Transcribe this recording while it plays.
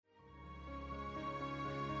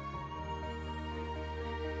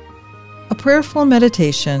A prayerful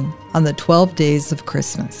meditation on the 12 days of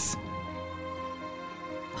Christmas.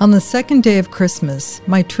 On the second day of Christmas,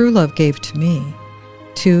 my true love gave to me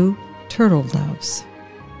 2 turtle doves.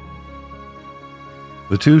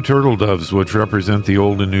 The 2 turtle doves, which represent the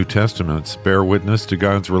Old and New Testaments, bear witness to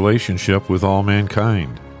God's relationship with all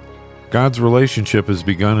mankind. God's relationship is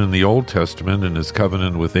begun in the Old Testament in His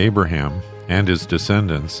covenant with Abraham and his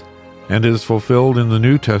descendants, and is fulfilled in the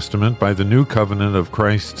New Testament by the new covenant of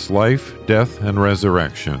Christ's life, death, and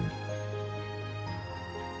resurrection.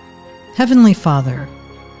 Heavenly Father,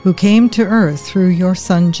 who came to earth through your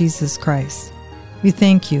Son Jesus Christ, we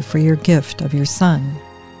thank you for your gift of your Son,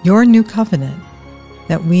 your new covenant,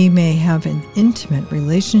 that we may have an intimate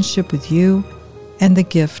relationship with you and the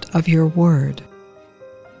gift of your word.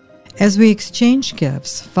 As we exchange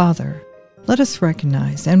gifts, Father, let us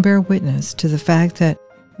recognize and bear witness to the fact that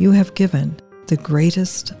you have given the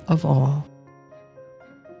greatest of all.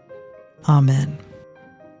 Amen.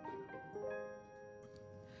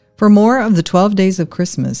 For more of the 12 days of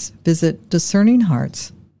Christmas, visit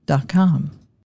discerninghearts.com.